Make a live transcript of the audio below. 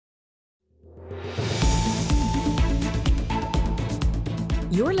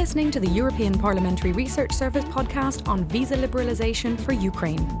You're listening to the European Parliamentary Research Service podcast on visa liberalisation for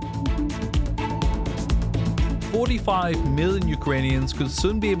Ukraine. 45 million Ukrainians could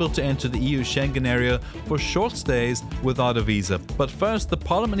soon be able to enter the EU Schengen area for short stays without a visa. But first, the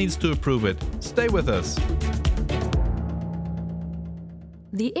Parliament needs to approve it. Stay with us.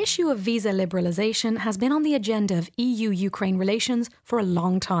 The issue of visa liberalisation has been on the agenda of EU-Ukraine relations for a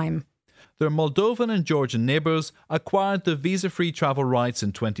long time. Their Moldovan and Georgian neighbours acquired the visa-free travel rights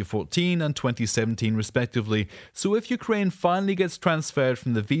in 2014 and 2017 respectively, so if Ukraine finally gets transferred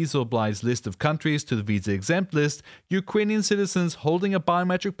from the visa-obliged list of countries to the visa-exempt list, Ukrainian citizens holding a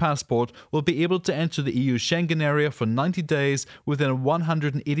biometric passport will be able to enter the EU Schengen area for 90 days within a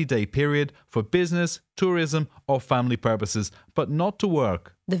 180-day period for business, tourism or family purposes, but not to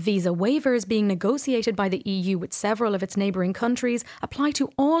work. The visa waivers being negotiated by the EU with several of its neighbouring countries apply to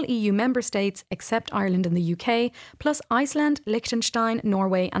all EU member states except Ireland and the UK, plus Iceland, Liechtenstein,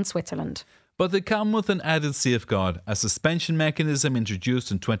 Norway and Switzerland. But they come with an added safeguard, a suspension mechanism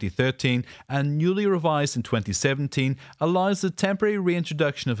introduced in 2013 and newly revised in 2017 allows the temporary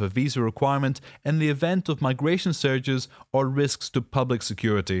reintroduction of a visa requirement in the event of migration surges or risks to public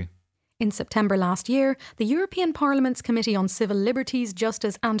security. In September last year, the European Parliament's Committee on Civil Liberties,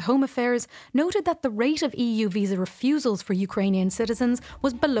 Justice and Home Affairs noted that the rate of EU visa refusals for Ukrainian citizens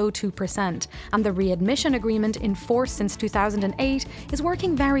was below 2%, and the readmission agreement in force since 2008 is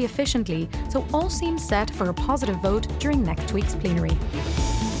working very efficiently, so all seems set for a positive vote during next week's plenary.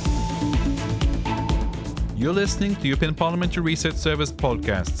 You're listening to European Parliamentary Research Service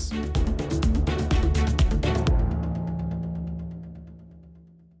podcasts.